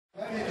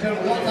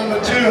Lot number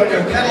 2 on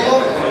your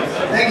catalogue.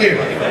 Thank you.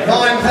 $9,000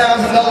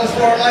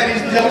 for it,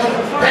 ladies and gentlemen.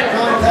 That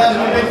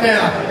 9,000 a bit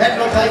now.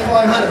 That will take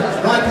 500.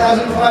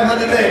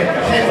 9,500 there.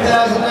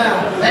 10,000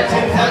 now. That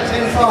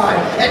 10,500.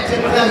 That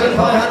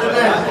 10,500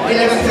 now.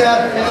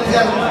 11,000.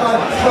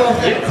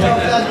 11,500.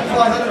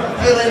 12,500.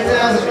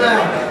 13,000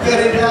 now.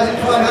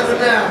 13,500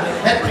 now.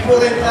 That's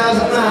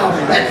 14,000 now.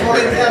 That's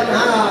 14,000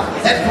 half.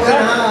 That's 14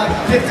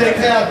 half.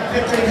 15,000.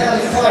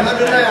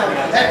 15,500 now.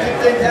 That's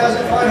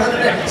 15,500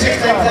 now.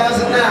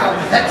 16,000 now.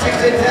 That's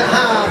 16,000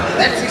 half.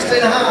 That's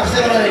 16 half.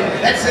 17.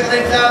 That's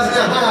 17,000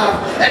 and a half.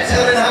 That's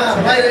 17 and a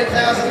half.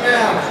 18,000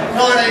 now.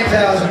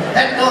 19,000.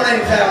 That's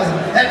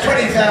 19,000. That's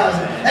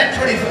 20,000. That's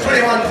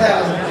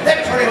 21,000.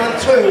 That's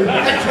 21,200.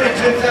 That's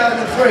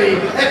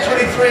 22,003. That's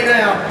 23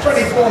 now.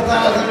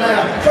 24,000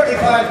 now.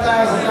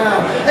 25,000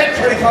 now.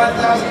 That's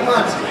 25,000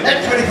 once.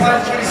 That's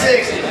 25,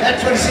 26.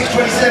 That's 26,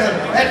 27.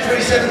 That's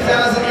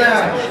 27,000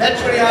 now.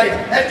 That's 28.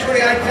 That's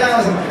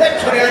 28,000.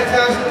 That's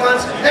 28,000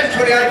 once. That's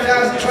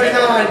 28,000,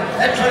 29.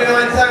 That's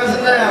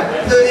 29,000 now.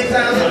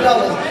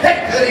 $30,000.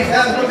 That's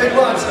 30,000 a bit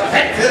once.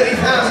 That's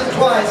 30,000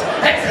 twice.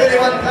 That's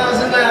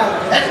 31,000 now.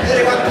 That's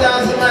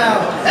 31,000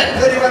 now. That's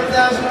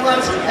 31,000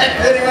 once. That's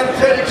 31,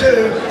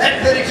 32.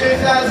 That's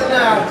 32,000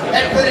 now.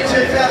 That's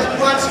 32,000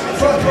 once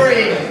for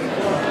 3.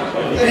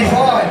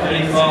 35.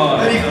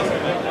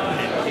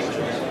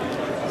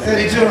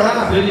 32 and a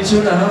half. 32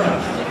 and a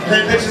half.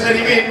 Let's let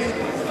him in.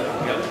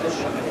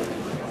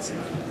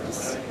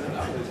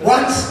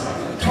 Once,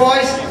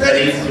 twice,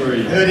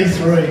 33.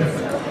 33.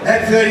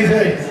 At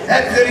 33.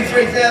 At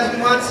 33,000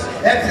 once.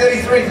 At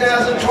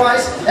 33,000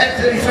 twice. At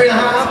 33 and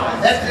a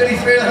half. At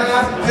 33 and a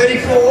half.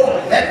 34.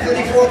 At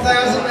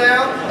 34,000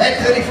 now. At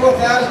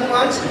 34,000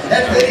 once.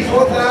 At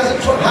 34,000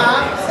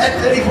 half. At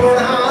 34 and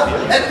a half.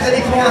 At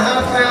 34 and a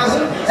half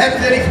thousand. At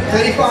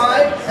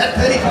 35. At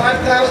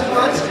 35,000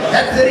 once.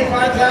 At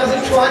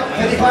 35,000 twice.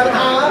 35 and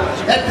a half.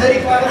 At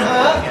 35 and a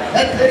half.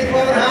 At 35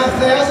 and a half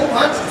thousand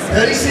once.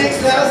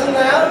 36,000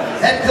 now.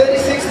 At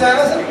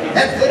 36,000.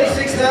 At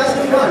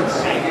 36,000 once.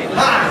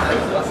 Half.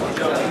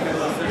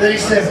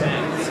 37.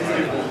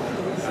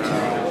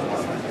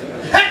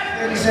 At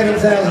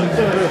 37,000.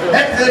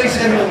 At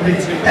 37 will be.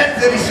 At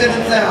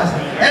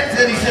 37,000. At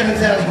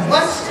 37,000.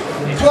 Once,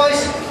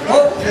 twice,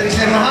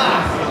 37 and a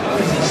half.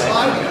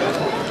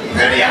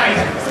 38.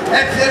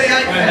 At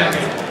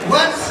 38,000.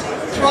 Once,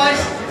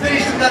 twice,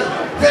 38.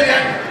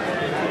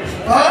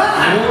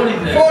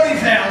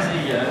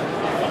 40,000.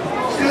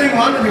 Still in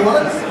one if you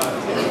want.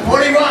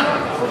 41.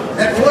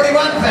 At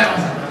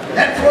 41,000.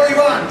 At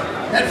 41.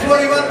 At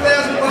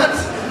 41,000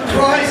 once,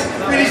 twice,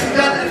 finished,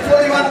 done. At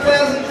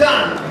 41,000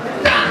 done.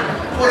 Done.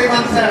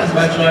 41,000.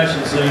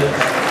 Congratulations,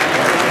 sir.